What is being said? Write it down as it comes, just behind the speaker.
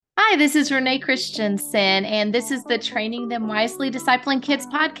Hi, this is Renee Christensen, and this is the Training Them Wisely Discipling Kids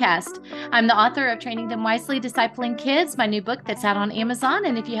podcast. I'm the author of Training Them Wisely Discipling Kids, my new book that's out on Amazon.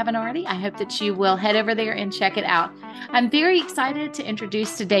 And if you haven't already, I hope that you will head over there and check it out. I'm very excited to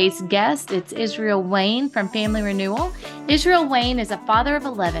introduce today's guest. It's Israel Wayne from Family Renewal. Israel Wayne is a father of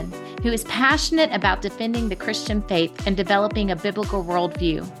 11 who is passionate about defending the Christian faith and developing a biblical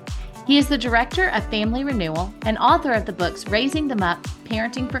worldview. He is the director of Family Renewal and author of the books Raising Them Up,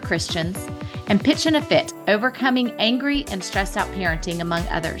 Parenting for Christians, and Pitchin' a Fit, Overcoming Angry and Stressed Out Parenting, among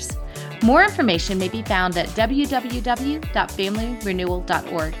others. More information may be found at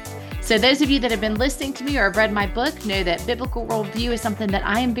www.familyrenewal.org. So those of you that have been listening to me or have read my book know that biblical worldview is something that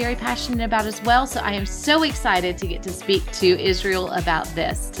I am very passionate about as well. So I am so excited to get to speak to Israel about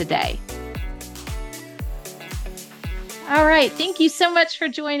this today. All right. Thank you so much for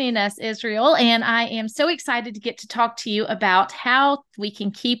joining us, Israel. And I am so excited to get to talk to you about how we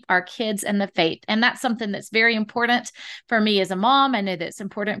can keep our kids in the faith. And that's something that's very important for me as a mom. I know that's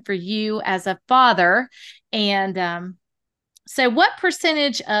important for you as a father. And so what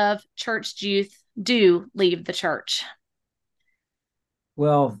percentage of church youth do leave the church?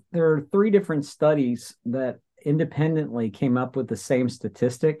 Well, there are three different studies that independently came up with the same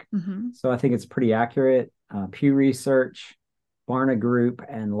statistic. So I think it's pretty accurate. Pew Research, Barna Group,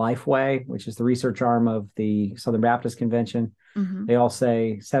 and Lifeway, which is the research arm of the Southern Baptist Convention. They all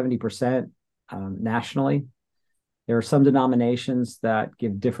say 70% nationally. There are some denominations that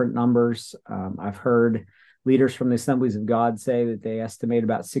give different numbers. I've heard leaders from the Assemblies of God say that they estimate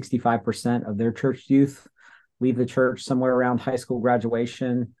about 65% of their church youth leave the church somewhere around high school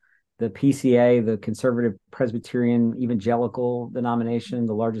graduation. The PCA, the Conservative Presbyterian Evangelical denomination,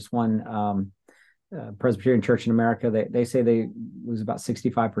 the largest one, Presbyterian Church in America, they say they lose about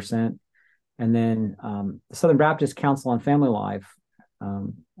 65%. And then the Southern Baptist Council on Family Life,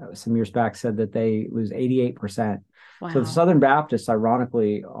 some years back, said that they lose 88%. Wow. So the Southern Baptists,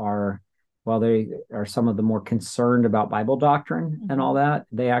 ironically, while they are some of the more concerned about Bible doctrine and all that,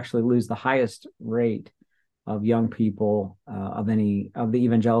 they actually lose the highest rate of young people of any of the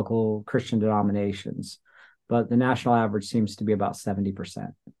evangelical Christian denominations. But the national average seems to be about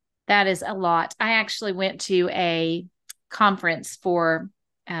 70%. That is a lot. I actually went to a conference for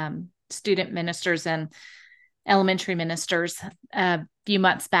student ministers and elementary ministers a few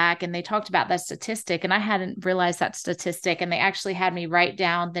months back, and they talked about that statistic, and I hadn't realized that statistic, and they actually had me write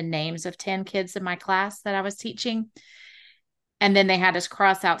down the names of 10 kids in my class that I was teaching, and then they had us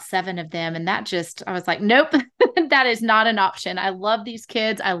cross out 7 of them, and I was like, nope, that is not an option. I love these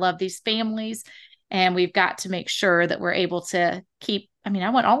kids. I love these families, and we've got to make sure that we're able to I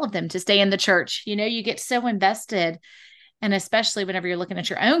want all of them to stay in the church. You know, you get so invested, and especially whenever you're looking at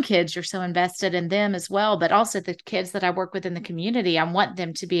your own kids, you're so invested in them as well. But also the kids that I work with in the community, I want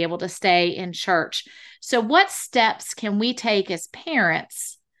them to be able to stay in church. So what steps can we take as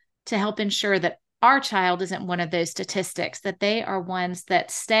parents to help ensure that our child isn't one of those statistics, that they are ones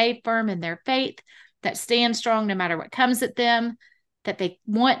that stay firm in their faith, that stand strong no matter what comes at them, that they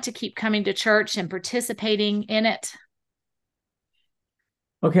want to keep coming to church and participating in it?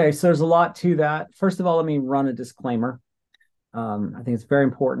 Okay, so there's a lot to that. First of all, let me run a disclaimer. I think it's very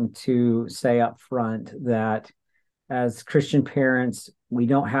important to say up front that as Christian parents, we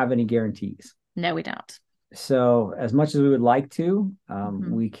don't have any guarantees. No, we don't. So as much as we would like to,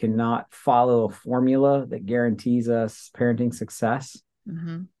 we cannot follow a formula that guarantees us parenting success.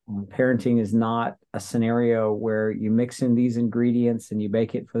 Parenting is not a scenario where you mix in these ingredients and you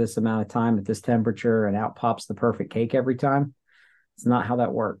bake it for this amount of time at this temperature and out pops the perfect cake every time. It's not how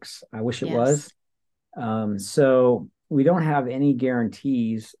that works. I wish it was. So we don't have any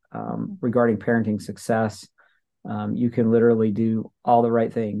guarantees regarding parenting success. You can literally do all the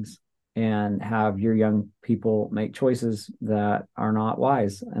right things and have your young people make choices that are not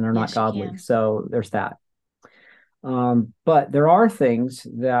wise and are not godly. So there's that. But there are things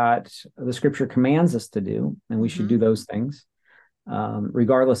that the scripture commands us to do, and we should do those things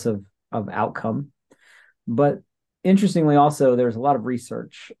regardless of outcome. But interestingly, also, there's a lot of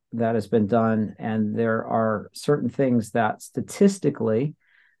research that has been done, and there are certain things that statistically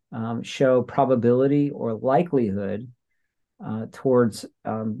show probability or likelihood towards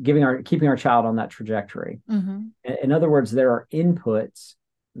keeping our child on that trajectory. In other words, there are inputs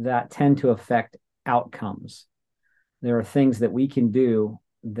that tend to affect outcomes. There are things that we can do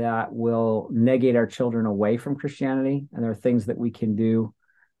that will negate our children away from Christianity, and there are things that we can do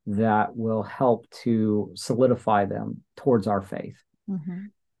that will help to solidify them towards our faith.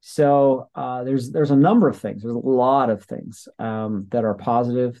 So there's a number of things. There's a lot of things that are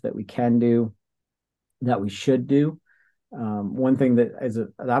positive that we can do, that we should do. One thing that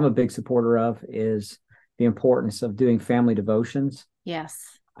I'm a big supporter of is the importance of doing family devotions. Yes.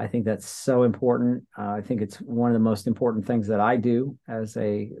 I think that's so important. I think it's one of the most important things that I do as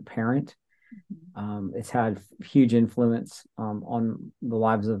a parent. It's had huge influence on the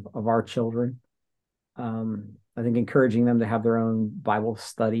lives of our children. I think encouraging them to have their own Bible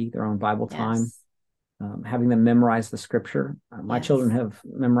study, their own Bible time, Yes. having them memorize the scripture. My children Yes. have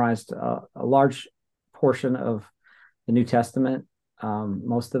memorized a large portion of the New Testament.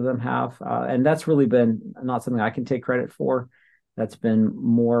 Most of them have, and that's really been not something I can take credit for. That's been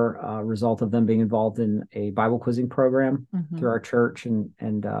more a result of them being involved in a Bible quizzing program through our church and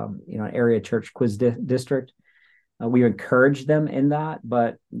an area church quiz district. We encourage them in that,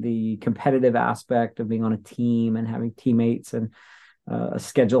 but the competitive aspect of being on a team and having teammates and a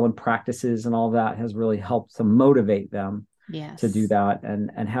schedule and practices and all that has really helped to motivate them to do Yes. that.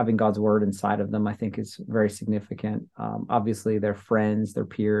 And having God's word inside of them, I think, is very significant. Obviously, their friends, their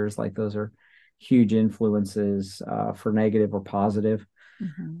peers, like those are huge influences for negative or positive.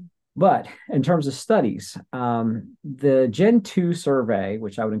 Mm-hmm. But in terms of studies, the Gen 2 survey,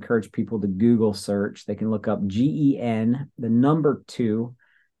 which I would encourage people to Google search, they can look up GEN, the number 2,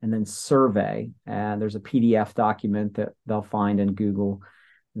 and then survey. And there's a PDF document that they'll find in Google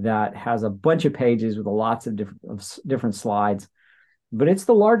that has a bunch of pages with lots of different slides. But it's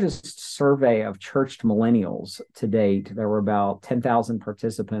the largest survey of churched millennials to date. There were about 10,000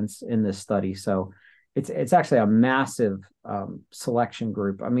 participants in this study. So it's actually a massive selection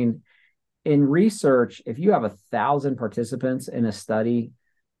group. I mean, in research, if you have 1,000 participants in a study,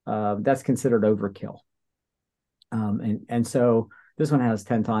 that's considered overkill. And so this one has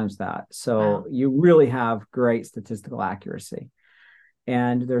 10 times that. So Wow. you really have great statistical accuracy.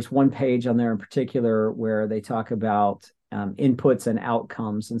 And there's one page on there in particular where they talk about inputs and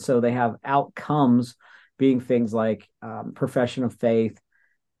outcomes. And so they have outcomes being things like profession of faith,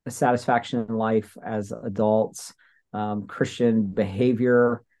 satisfaction in life as adults, Christian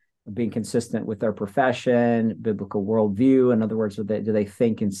behavior, being consistent with their profession, biblical worldview. In other words, do they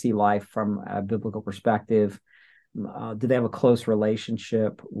think and see life from a biblical perspective? Do they have a close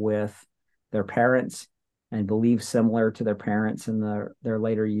relationship with their parents and believe similar to their parents in their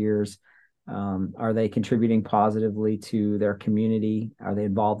later years? Are they contributing positively to their community? Are they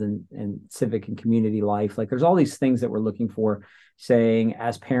involved in civic and community life? Like there's all these things that we're looking for, saying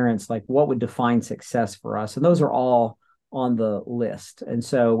as parents, like what would define success for us? And those are all on the list. And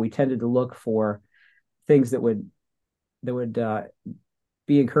so we tended to look for things that would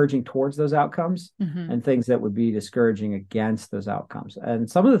be encouraging towards those outcomes Mm-hmm. and things that would be discouraging against those outcomes. And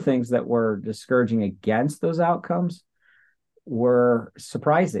some of the things that were discouraging against those outcomes were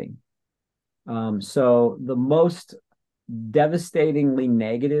surprising. So the most devastatingly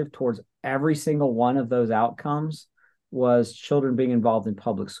negative towards every single one of those outcomes was children being involved in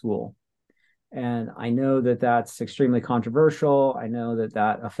public school. And I know that that's extremely controversial. I know that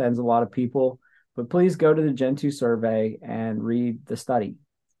that offends a lot of people, but please go to the Gen 2 survey and read the study.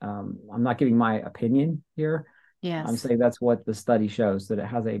 I'm not giving my opinion here. I'm Yes. saying that's what the study shows, that it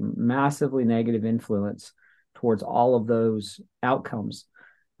has a massively negative influence towards all of those outcomes.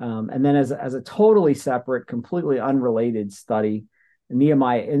 And then as a totally separate, completely unrelated study,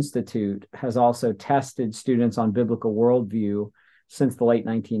 Nehemiah Institute has also tested students on biblical worldview since the late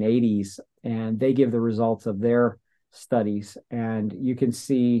 1980s, and they give the results of their studies. And you can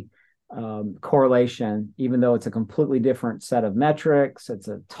see correlation, even though it's a completely different set of metrics, it's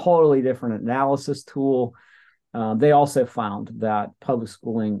a totally different analysis tool. They also found that public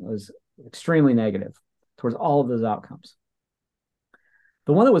schooling was extremely negative towards all of those outcomes.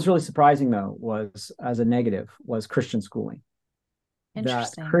 The one that was really surprising, though, was as a negative, was Christian schooling. That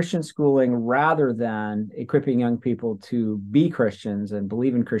Interesting. Christian schooling, rather than equipping young people to be Christians and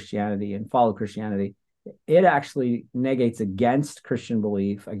believe in Christianity and follow Christianity, it actually negates against Christian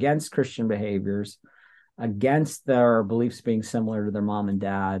belief, against Christian behaviors, against their beliefs being similar to their mom and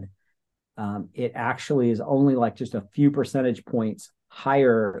dad. It actually is only like just a few percentage points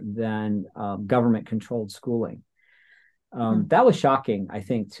higher than government controlled schooling. That was shocking, I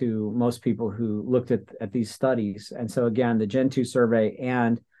think, to most people who looked at these studies. And so, again, the Gen 2 survey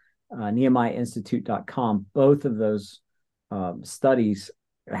and NehemiahInstitute.com, both of those studies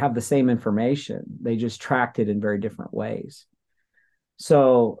have the same information. They just tracked it in very different ways.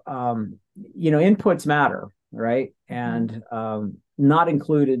 So, inputs matter, right? And not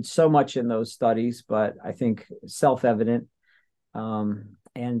included so much in those studies, but I think self-evident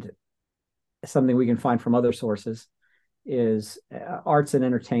and something we can find from other sources is arts and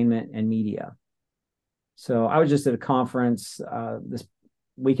entertainment and media. So I was just at a conference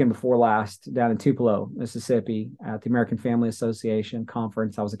weekend before last down in Tupelo, Mississippi, at the American Family Association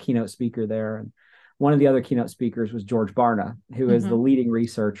conference. I was a keynote speaker there, and one of the other keynote speakers was George Barna, who is the leading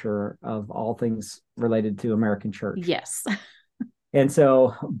researcher of all things related to American church. Yes. And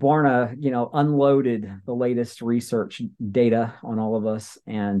so Barna, unloaded the latest research data on all of us.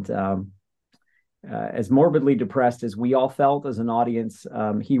 And as morbidly depressed as we all felt as an audience,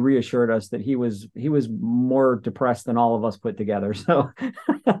 he reassured us that he was more depressed than all of us put together. So,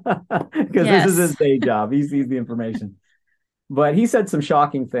 because this is his day job, he sees the information. But he said some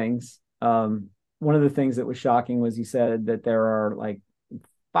shocking things. One of the things that was shocking was he said that there are like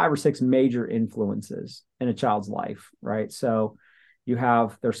 5 or 6 major influences in a child's life, right? So you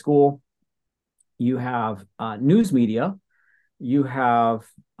have their school, you have news media, you have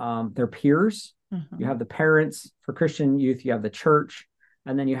their peers, you have the parents. For Christian youth, you have the church,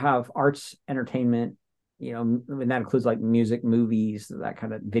 and then you have arts, entertainment, and that includes like music, movies, that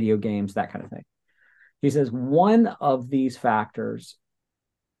kind of video games, that kind of thing. He says one of these factors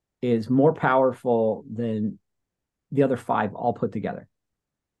is more powerful than the other 5 all put together.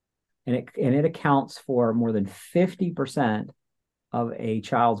 And it accounts for more than 50% of a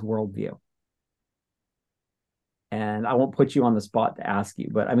child's worldview. And I won't put you on the spot to ask you,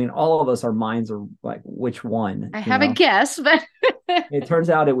 but I mean, all of us, our minds are like, which one? I have a guess, but it turns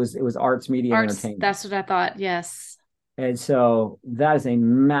out it was arts, media, and entertainment. That's what I thought. Yes. And so that is a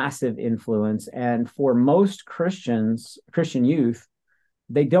massive influence. And for most Christian youth,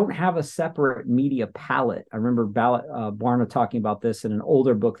 they don't have a separate media palette. I remember Barna talking about this in an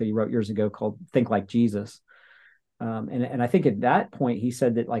older book that he wrote years ago called Think Like Jesus. And I think at that point, he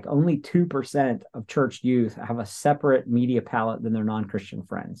said that like only 2% of church youth have a separate media palette than their non-Christian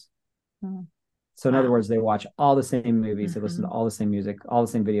friends. So in other words, they watch all the same movies, they listen to all the same music, all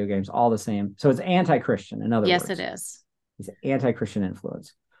the same video games, all the same. So it's anti-Christian, in other words. Yes, it is. It's anti-Christian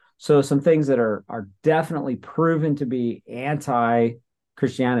influence. So some things that are definitely proven to be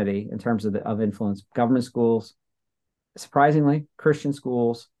anti-Christianity in terms of influence: government schools, surprisingly, Christian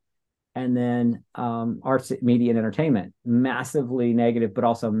schools, and then arts, media, and entertainment, massively negative, but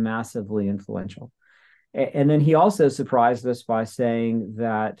also massively influential. And then he also surprised us by saying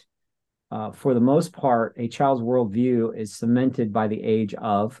that for the most part, a child's worldview is cemented by the age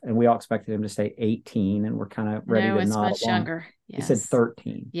of, and we all expected him to say 18, and we're kind of ready to nod along. Much younger. Yes. He said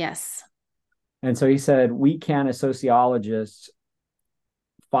 13. Yes. And so he said, we can, as sociologists,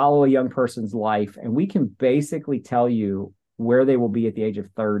 follow a young person's life, and we can basically tell you where they will be at the age of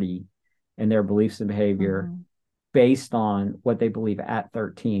 30 in their beliefs and behavior based on what they believe at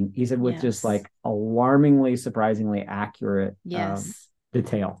 13. He said, with just like alarmingly, surprisingly accurate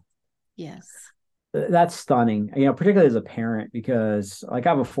detail. Yes. That's stunning, particularly as a parent, because like I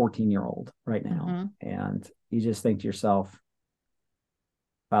have a 14-year-old right now, and you just think to yourself,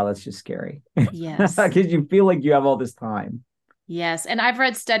 wow, that's just scary. Yes. Because you feel like you have all this time. Yes. And I've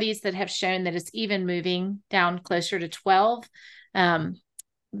read studies that have shown that it's even moving down closer to 12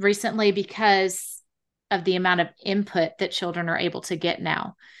 recently because of the amount of input that children are able to get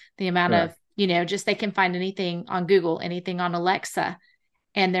now. The amount of, just they can find anything on Google, anything on Alexa,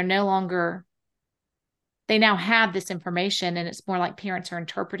 and they now have this information, and it's more like parents are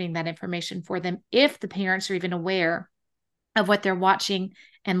interpreting that information for them if the parents are even aware of what they're watching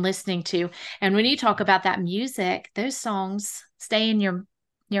and listening to. And when you talk about that music, those songs stay in your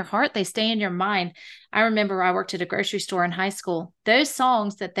heart. They stay in your mind. I remember I worked at a grocery store in high school. Those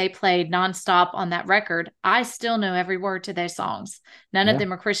songs that they played nonstop on that record, I still know every word to those songs. None of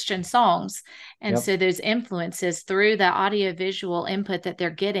them are Christian songs. And so those influences through the audio-visual input that they're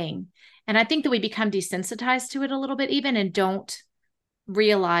getting. And I think that we become desensitized to it a little bit even, and don't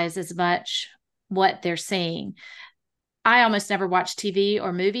realize as much what they're seeing. I almost never watch TV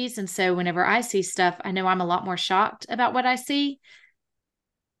or movies. And so whenever I see stuff, I know I'm a lot more shocked about what I see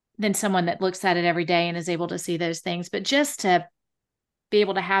than someone that looks at it every day and is able to see those things. But just to be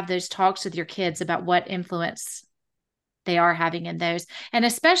able to have those talks with your kids about what influence they are having in those. And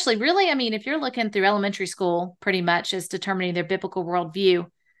especially really, I mean, if you're looking through elementary school, pretty much as determining their biblical worldview,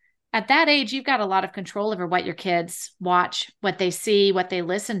 at that age, you've got a lot of control over what your kids watch, what they see, what they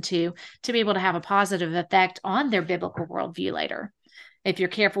listen to be able to have a positive effect on their biblical worldview later, if you're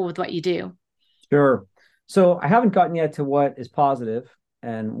careful with what you do. Sure. So I haven't gotten yet to what is positive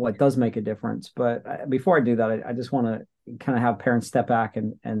and what does make a difference. But before I do that, I just want to kind of have parents step back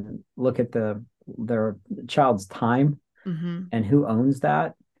and look at their child's time and who owns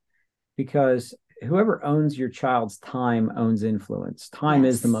that. Because whoever owns your child's time owns influence. Time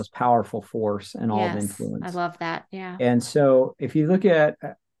is the most powerful force in all of influence. I love that. Yeah. And so if you look at,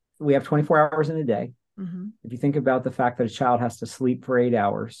 we have 24 hours in a day. If you think about the fact that a child has to sleep for 8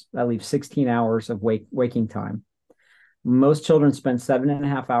 hours, that leaves 16 hours of waking time. Most children spend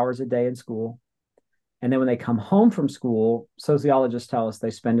 7.5 hours a day in school. And then when they come home from school, sociologists tell us they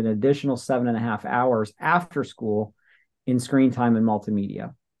spend an additional 7.5 hours after school in screen time and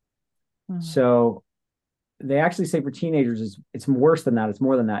multimedia. So they actually say for teenagers, it's worse than that. It's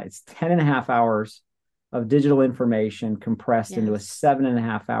more than that. It's 10.5 hours of digital information compressed into a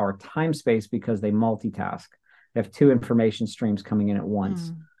 7.5 hour time space because they multitask. They have two information streams coming in at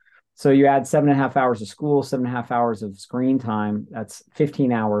once. So you add 7.5 hours of school, 7.5 hours of screen time, that's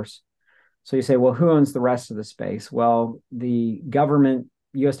 15 hours. So you say, well, who owns the rest of the space? Well, the government,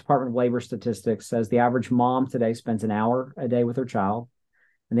 U.S. Department of Labor statistics says the average mom today spends an hour a day with her child,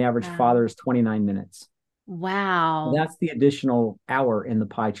 and the average father is 29 minutes. Wow. And that's the additional hour in the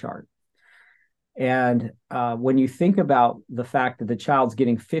pie chart. And when you think about the fact that the child's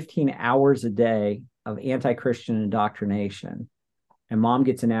getting 15 hours a day of anti-Christian indoctrination, and mom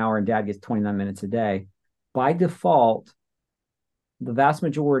gets an hour and dad gets 29 minutes a day, by default, the vast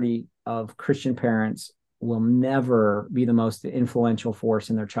majority of Christian parents will never be the most influential force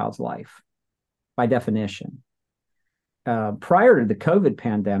in their child's life, by definition. Prior to the COVID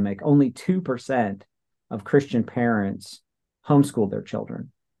pandemic, only 2% of Christian parents homeschooled their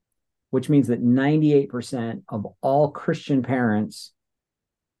children, which means that 98% of all Christian parents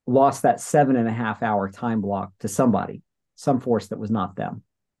lost that 7.5 hour time block to somebody, some force that was not them.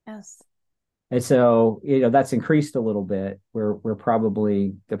 Yes. And so, that's increased a little bit. We're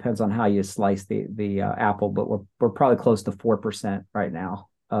probably, depends on how you slice the apple, but we're probably close to 4% right now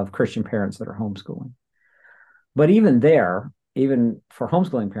of Christian parents that are homeschooling. But even for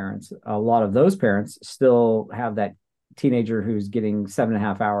homeschooling parents, a lot of those parents still have that teenager who's getting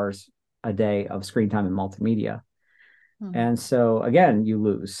 7.5 hours a day of screen time and multimedia. And so again, you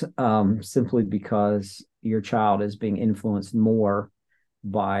lose simply because your child is being influenced more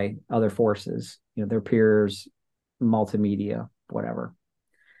by other forces, their peers, multimedia, whatever.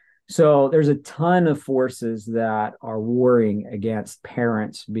 So there's a ton of forces that are warring against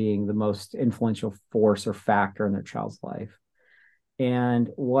parents being the most influential force or factor in their child's life.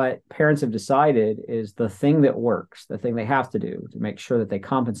 And what parents have decided is the thing that works, the thing they have to do to make sure that they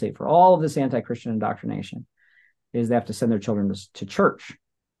compensate for all of this anti-Christian indoctrination, is they have to send their children to church.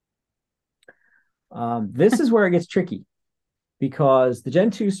 This is where it gets tricky, because the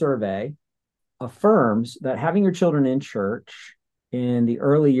Gen 2 survey affirms that having your children in church in the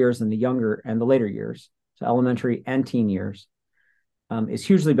early years and the later years, so elementary and teen years, is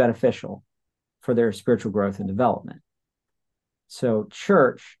hugely beneficial for their spiritual growth and development. So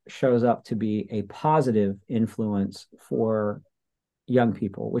church shows up to be a positive influence for young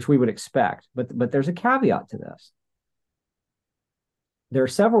people, which we would expect. But there's a caveat to this. There are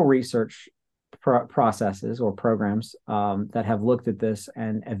several research processes or programs that have looked at this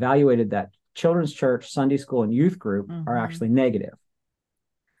and evaluated that children's church, Sunday school, and youth group are actually negative.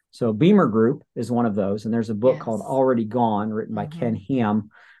 So Beamer Group is one of those, and there's a book called Already Gone, written by Ken Ham.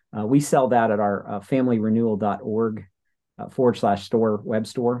 We sell that at our familyrenewal.org /store web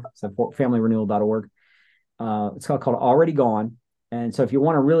store. So familyrenewal.org. It's called Already Gone. And so if you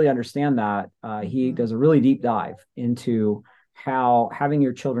want to really understand that, he does a really deep dive into how having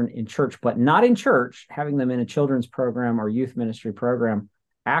your children in church, but not in church, having them in a children's program or youth ministry program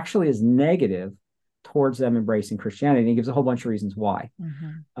actually is negative towards them embracing Christianity. And he gives a whole bunch of reasons why.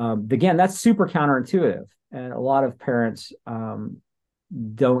 Again, that's super counterintuitive. And a lot of parents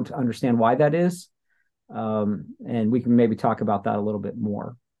don't understand why that is. And we can maybe talk about that a little bit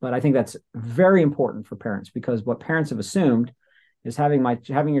more. But I think that's very important for parents, because what parents have assumed is having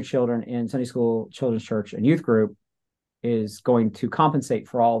your children in Sunday school, children's church, and youth group is going to compensate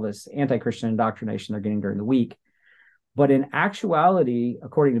for all this anti-Christian indoctrination they're getting during the week. But in actuality,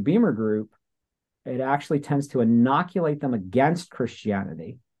 according to Beamer Group, it actually tends to inoculate them against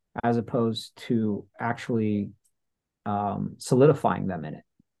Christianity as opposed to actually solidifying them in it.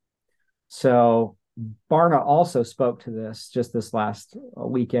 So Barna also spoke to this just this last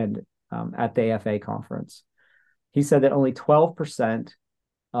weekend at the AFA conference. He said that only 12%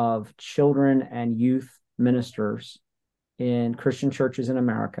 of children and youth ministers in Christian churches in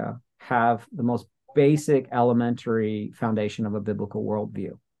America have the most basic elementary foundation of a biblical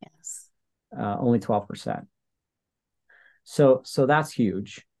worldview. Yes. Only 12%. So that's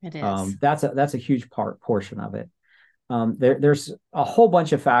huge. It is. That's a huge portion of it. There's a whole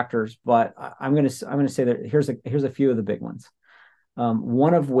bunch of factors, but I'm going to say that here's a few of the big ones.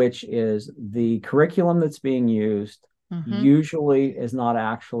 One of which is the curriculum that's being used usually is not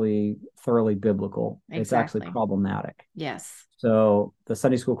actually thoroughly biblical. Exactly. It's actually problematic. Yes. So the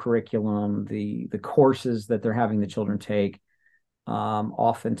Sunday school curriculum, the courses that they're having the children take,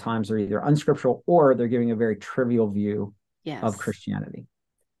 oftentimes are either unscriptural or they're giving a very trivial view of Christianity.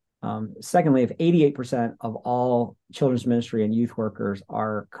 Secondly, if 88% of all children's ministry and youth workers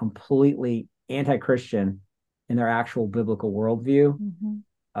are completely anti-Christian in their actual biblical worldview,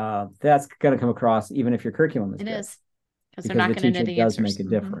 that's going to come across even if your curriculum is good. It is. Because the teacher does make a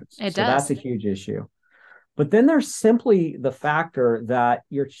difference. It does. That's a huge issue. But then there's simply the factor that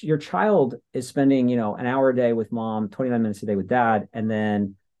your child is spending, an hour a day with mom, 29 minutes a day with dad, and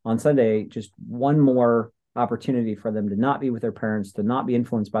then on Sunday, just one more opportunity for them to not be with their parents, to not be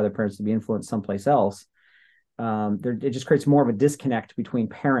influenced by their parents, to be influenced someplace else. It just creates more of a disconnect between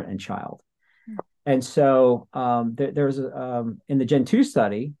parent and child. And so there's in the Gen 2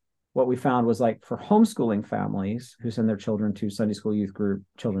 study, what we found was like for homeschooling families who send their children to Sunday school, youth group,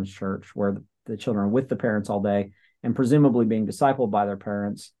 children's church, where the children are with the parents all day and presumably being discipled by their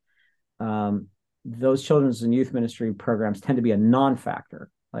parents, those children's and youth ministry programs tend to be a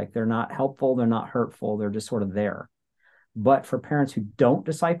non-factor. Like they're not helpful, they're not hurtful, they're just sort of there. But for parents who don't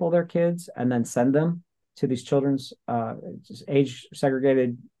disciple their kids and then send them to these children's age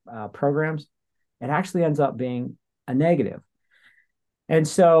segregated programs, it actually ends up being a negative. And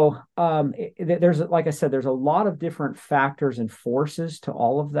so there's, like I said, there's a lot of different factors and forces to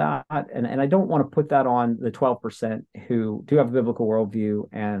all of that. And I don't want to put that on the 12% who do have a biblical worldview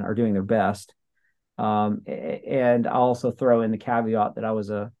and are doing their best. And I'll also throw in the caveat that I was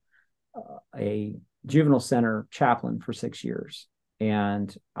a juvenile center chaplain for 6 years.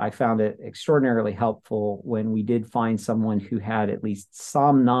 And I found it extraordinarily helpful when we did find someone who had at least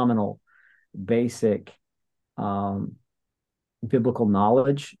some nominal basic biblical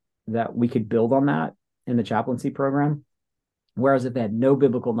knowledge that we could build on that in the chaplaincy program. Whereas if they had no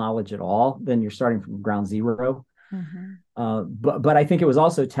biblical knowledge at all, then you're starting from ground zero. But I think it was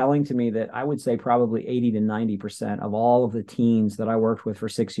also telling to me that I would say probably 80 to 90% of all of the teens that I worked with for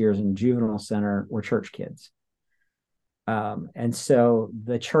 6 years in juvenile center were church kids. And so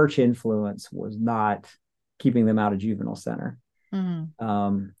the church influence was not keeping them out of juvenile center.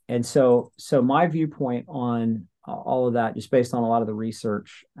 And so my viewpoint on all of that, just based on a lot of the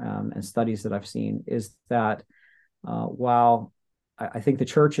research and studies that I've seen, is that while I think the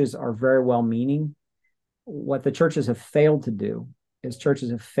churches are very well-meaning, what the churches have failed to do is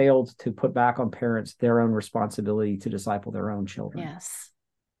churches have failed to put back on parents their own responsibility to disciple their own children. Yes.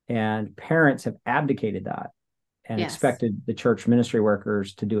 And parents have abdicated that and expected the church ministry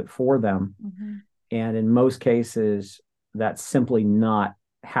workers to do it for them. And in most cases, that's simply not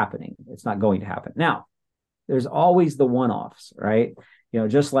happening. It's not going to happen. Now, there's always the one-offs, right?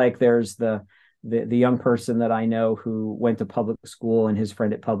 Just like there's the young person that I know who went to public school and his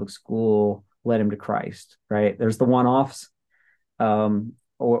friend at public school led him to Christ, right? There's the one-offs,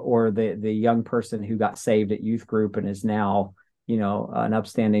 or the young person who got saved at youth group and is now, an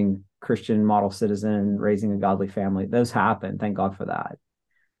upstanding Christian model citizen raising a godly family. Those happen. Thank God for that.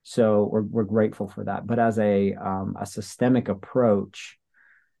 So we're grateful for that. But as a systemic approach,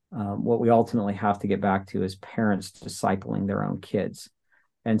 what we ultimately have to get back to is parents discipling their own kids.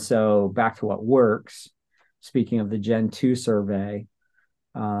 And so back to what works, speaking of the Gen 2 survey,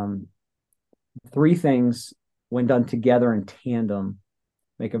 3 things, when done together in tandem,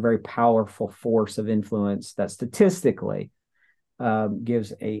 make a very powerful force of influence that statistically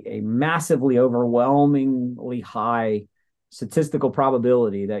gives a massively, overwhelmingly high statistical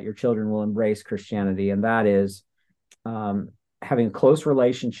probability that your children will embrace Christianity. And that is having a close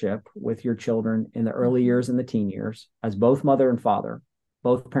relationship with your children in the early years and the teen years, as both mother and father,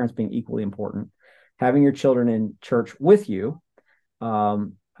 both parents being equally important, having your children in church with you.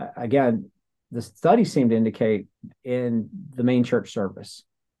 Again, the studies seem to indicate in the main church service,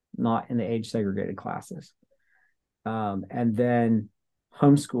 not in the age segregated classes. And then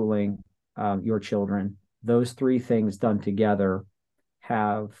homeschooling your children. Those 3 things done together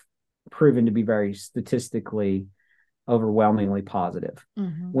have proven to be very statistically overwhelmingly positive.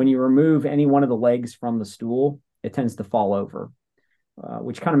 When you remove any one of the legs from the stool, it tends to fall over,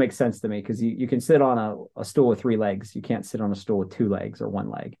 which kind of makes sense to me, because you can sit on a stool with 3 legs. You can't sit on a stool with 2 legs or 1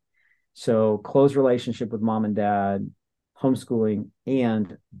 leg. So close relationship with mom and dad, homeschooling,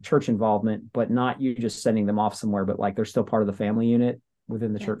 and church involvement, but not you just sending them off somewhere, but like they're still part of the family unit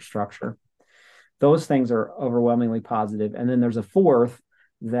within the church structure. Those things are overwhelmingly positive. And then there's a 4th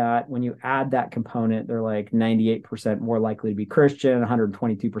that when you add that component, they're like 98% more likely to be Christian,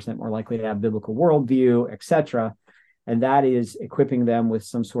 122% more likely to have biblical worldview, etc. And that is equipping them with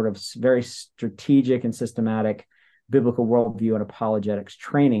some sort of very strategic and systematic biblical worldview and apologetics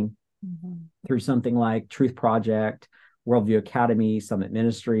training through something like Truth Project, Worldview Academy, Summit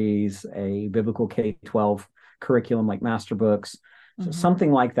Ministries, a biblical K-12 curriculum like Master Books. So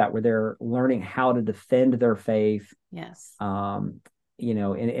something like that, where they're learning how to defend their faith. Yes.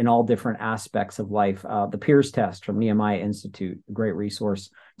 In all different aspects of life. The Peers Test from Nehemiah Institute, a great resource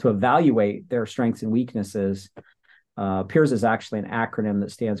to evaluate their strengths and weaknesses. Peers is actually an acronym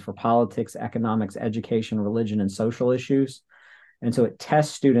that stands for politics, economics, education, religion, and social issues. And so it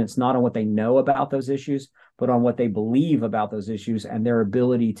tests students not on what they know about those issues, but on what they believe about those issues and their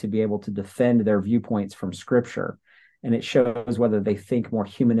ability to be able to defend their viewpoints from Scripture. And it shows whether they think more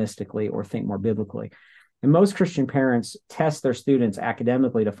humanistically or think more biblically. And most Christian parents test their students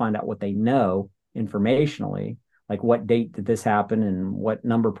academically to find out what they know informationally, like what date did this happen and what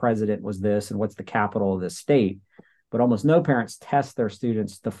number president was this and what's the capital of this state. But almost no parents test their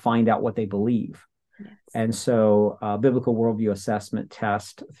students to find out what they believe. Yes. And so biblical worldview assessment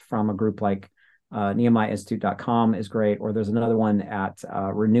test from a group like NehemiahInstitute.com is great. Or there's another one at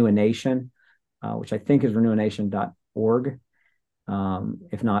Renewal Nation, which I think is renewalnation.org.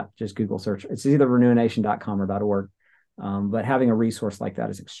 If not, just Google search. It's either renewalnation.com or .org. But having a resource like that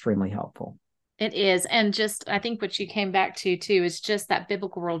is extremely helpful. It is. And just, I think what you came back to too, is just that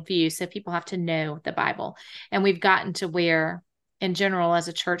biblical worldview. So people have to know the Bible. And we've gotten to where, in general, as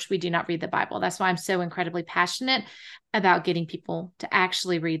a church, we do not read the Bible. That's why I'm so incredibly passionate about getting people to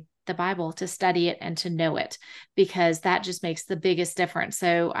actually read the Bible, to study it and to know it, because that just makes the biggest difference.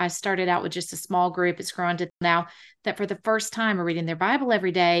 So I started out with just a small group. It's grown to now that for the first time are reading their Bible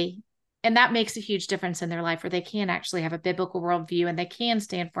every day. And that makes a huge difference in their life, where they can actually have a biblical worldview and they can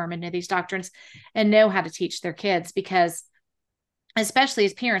stand firm and know these doctrines and know how to teach their kids. Because especially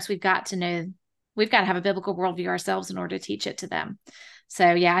as parents, we've got to have a biblical worldview ourselves in order to teach it to them.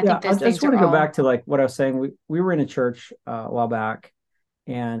 So yeah, I think those things. I just want to go back to like what I was saying. We were in a church a while back,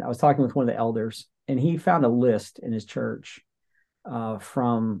 and I was talking with one of the elders, and he found a list in his church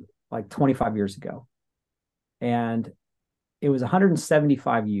from like 25 years ago. And it was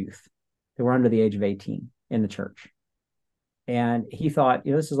 175 youth that were under the age of 18 in the church. And he thought,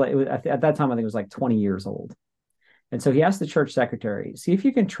 this is like, at that time, I think it was like 20 years old. And so he asked the church secretary, see if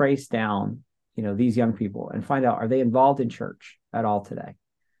you can trace down, these young people and find out, are they involved in church at all today?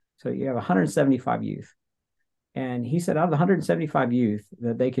 So you have 175 youth. And he said out of the 175 youth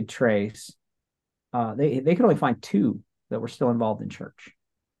that they could trace, they could only find 2 that were still involved in church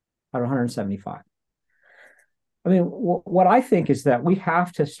out of 175. I mean, what I think is that we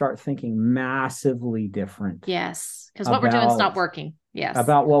have to start thinking massively different. Yes, because what we're doing is not working. Yes.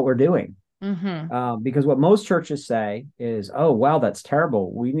 About what we're doing. Because what most churches say is, oh, wow, that's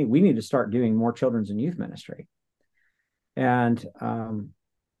terrible. We need to start doing more children's and youth ministry. And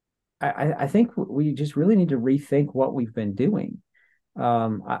I think we just really need to rethink what we've been doing.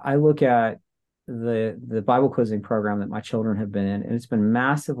 I look at the Bible quizzing program that my children have been in, and it's been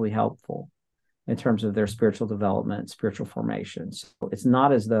massively helpful in terms of their spiritual development, spiritual formation. So it's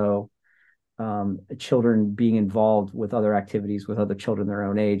not as though children being involved with other activities with other children their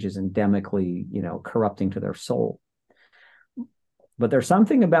own age is endemically, corrupting to their soul. But there's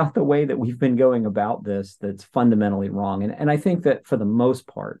something about the way that we've been going about this that's fundamentally wrong. And I think that for the most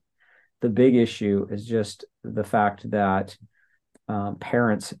part, the big issue is just the fact that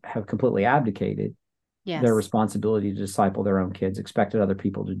parents have completely abdicated their responsibility to disciple their own kids, expected other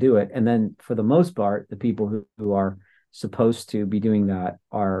people to do it. And then for the most part, the people who are supposed to be doing that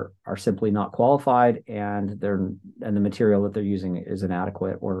are simply not qualified, and the material that they're using is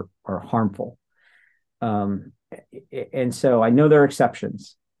inadequate or harmful. And so I know there are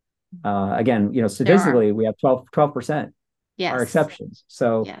exceptions. Again, statistically, we have 12% are exceptions.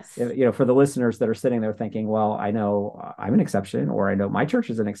 So, for the listeners that are sitting there thinking, well, I know I'm an exception, or I know my church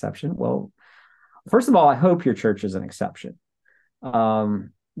is an exception. Well, first of all, I hope your church is an exception,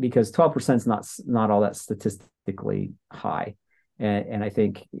 because 12% is not all that statistically high. And I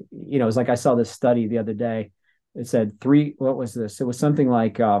think, it's like I saw this study the other day. It said what was this? It was something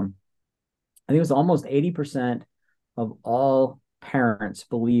like, I think it was almost 80% of all parents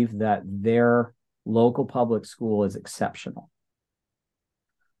believe that their local public school is exceptional.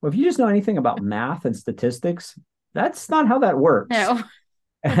 Well, if you just know anything about math and statistics, that's not how that works. No.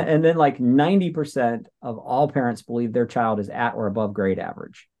 And then like 90% of all parents believe their child is at or above grade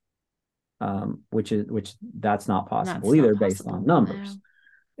average, which that's not possible either based on numbers.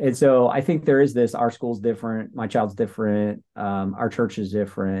 No. And so I think there is this, our school's different, my child's different, our church is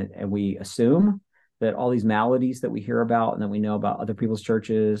different. And we assume that all these maladies that we hear about and that we know about other people's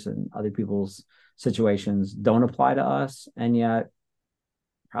churches and other people's situations don't apply to us. And yet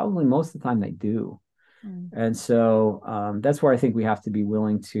probably most of the time they do. Mm. And so that's where I think we have to be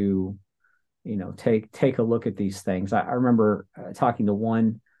willing to, take a look at these things. I remember talking to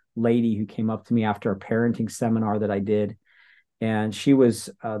one lady who came up to me after a parenting seminar that I did, and she was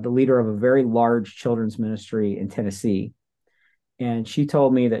the leader of a very large children's ministry in Tennessee. And she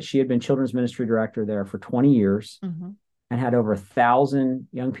told me that she had been children's ministry director there for 20 years Mm-hmm. and had over 1,000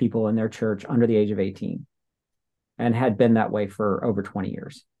 young people in their church under the age of 18 and had been that way for over 20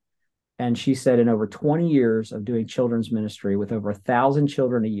 years. And she said, in over 20 years of doing children's ministry with over 1,000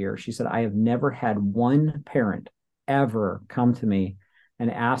 children a year, she said, I have never had one parent ever come to me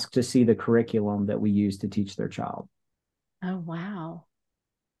and ask to see the curriculum that we use to teach their child. Oh, wow.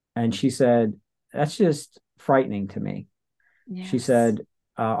 And she said, that's just frightening to me. She Yes. said,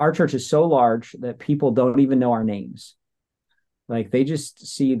 our church is so large that people don't even know our names. Like they just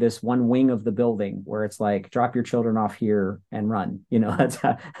see this one wing of the building where it's like, drop your children off here and run.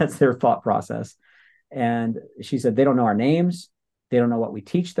 That's their thought process. And she said, they don't know our names. They don't know what we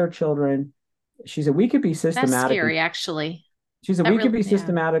teach their children. She said, we could be That's systematically scary, actually. She said, That we could really, be yeah.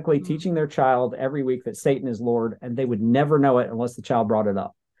 systematically Mm. teaching their child every week that Satan is Lord, and they would never know it unless the child brought it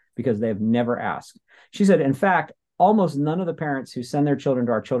up because they have never asked. She said, in fact, almost none of the parents who send their children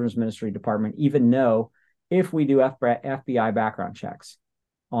to our children's ministry department even know if we do FBI background checks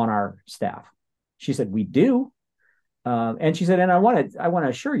on our staff. She said, we do. And she said, and I want to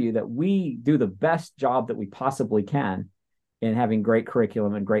assure you that we do the best job that we possibly can in having great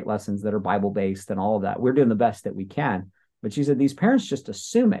curriculum and great lessons that are Bible based and all of that. We're doing the best that we can. But she said, these parents just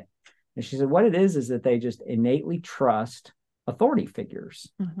assume it. And she said, what it is that they just innately trust authority figures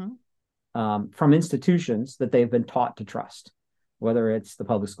from institutions that they've been taught to trust, whether it's the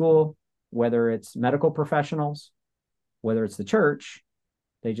public school, whether it's medical professionals, whether it's the church.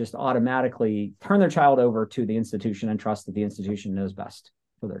 They just automatically turn their child over to the institution and trust that the institution knows best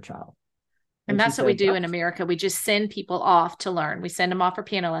for their child. And And she that's what we said, do in America. We just send people off to learn. We send them off for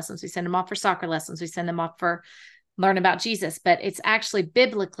piano lessons. We send them off for soccer lessons. We send them off for learn about Jesus. But it's actually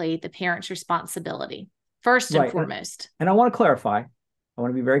biblically the parent's responsibility, first and right. foremost. And I want to clarify. I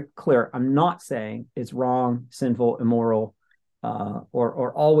want to be very clear. I'm not saying it's wrong, sinful, immoral,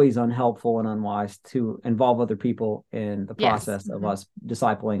 or always unhelpful and unwise to involve other people in the Yes. process of us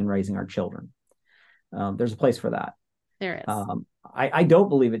discipling and raising our children. There's a place for that. There is. I don't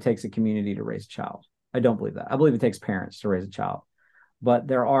believe it takes a community to raise a child. I don't believe that. I believe it takes parents to raise a child. But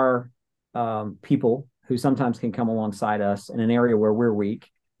there are people who sometimes can come alongside us in an area where we're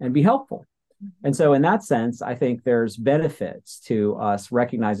weak and be helpful. And so in that sense, I think there's benefits to us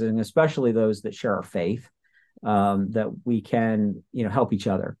recognizing, especially those that share our faith, that we can, help each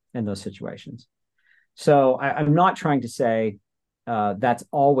other in those situations. So I'm not trying to say that's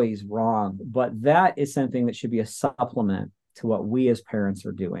always wrong, but that is something that should be a supplement to what we as parents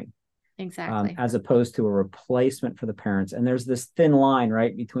are doing. Exactly. As opposed to a replacement for the parents. And there's this thin line,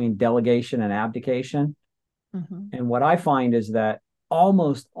 right, between delegation and abdication. And what I find is that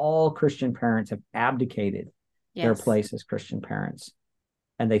almost all Christian parents have abdicated their place as Christian parents,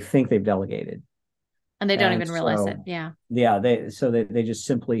 and they think they've delegated. And they don't even realize it. Yeah. Yeah. They just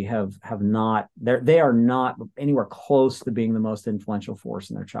simply have not, they are not anywhere close to being the most influential force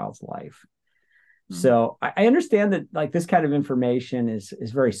in their child's life. So I understand that like this kind of information is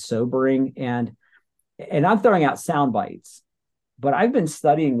very sobering, and I'm throwing out sound bites, but I've been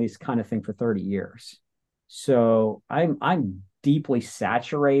studying these kind of thing for 30 years. So I'm deeply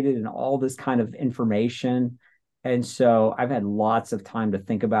saturated in all this kind of information. And so I've had lots of time to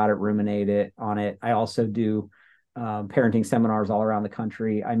think about it, ruminate on it. I also do parenting seminars all around the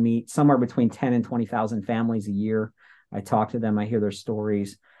country. I meet somewhere between 10 and 20,000 families a year. I talk to them. I hear their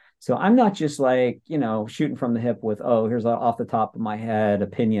stories. So I'm not just like, shooting from the hip with, oh, here's an off the top of my head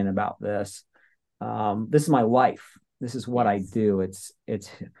opinion about this. This is my life. This is what I do. It's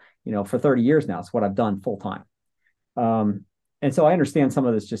for 30 years now, it's what I've done full time. And so I understand some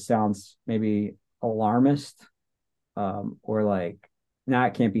of this just sounds maybe alarmist, or like, nah,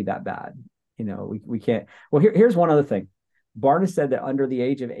 it can't be that bad. We can't. Well, here's one other thing. Barna said that under the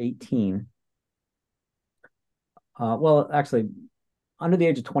age of 18, actually, under the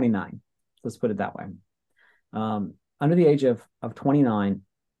age of 29, let's put it that way. Under the age of 29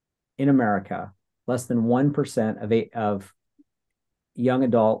 in America, less than 1% of young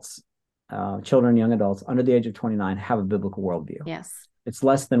adults, children, young adults under the age of 29 have a biblical worldview. Yes. It's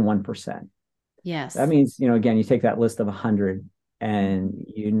less than 1%. Yes. That means, again, you take that list of 100 and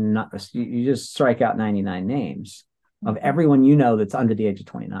you just strike out 99 names of everyone that's under the age of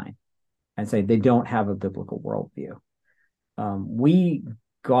 29 and say they don't have a biblical worldview. We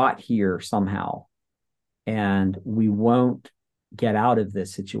got here somehow, and we won't get out of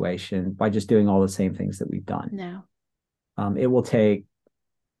this situation by just doing all the same things that we've done. No. It will take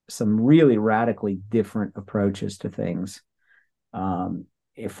some really radically different approaches to things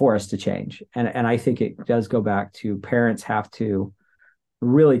for us to change. And I think it does go back to parents have to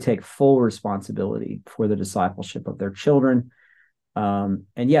really take full responsibility for the discipleship of their children. And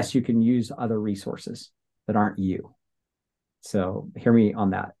yes, you can use other resources that aren't you. So hear me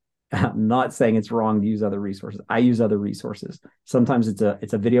on that. I'm not saying it's wrong to use other resources. I use other resources. Sometimes it's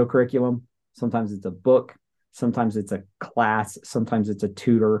a video curriculum. Sometimes it's a book. Sometimes it's a class. Sometimes it's a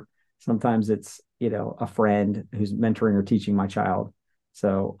tutor. Sometimes it's, a friend who's mentoring or teaching my child.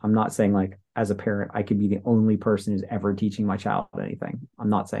 So I'm not saying like as a parent, I could be the only person who's ever teaching my child anything. I'm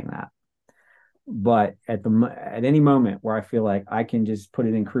not saying that. But at any moment where I feel like I can just put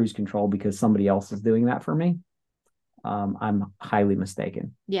it in cruise control because somebody else is doing that for me, I'm highly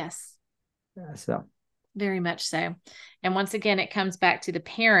mistaken. Yes. So very much so. And once again, it comes back to the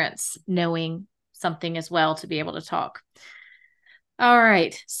parents knowing something as well to be able to talk. All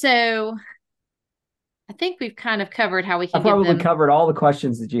right. So I think we've kind of covered how we can covered all the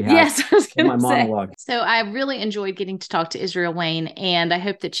questions that you had. Yes, I was in my monologue. So I really enjoyed getting to talk to Israel Wayne, and I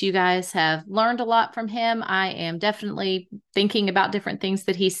hope that you guys have learned a lot from him. I am definitely thinking about different things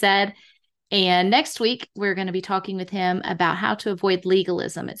that he said. And next week, we're going to be talking with him about how to avoid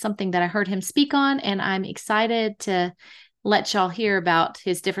legalism. It's something that I heard him speak on, and I'm excited to let y'all hear about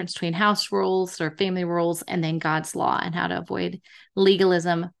his difference between house rules or family rules and then God's law and how to avoid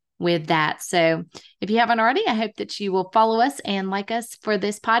legalism with that. So if you haven't already, I hope that you will follow us and like us for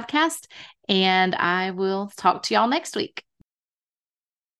this podcast, and I will talk to y'all next week.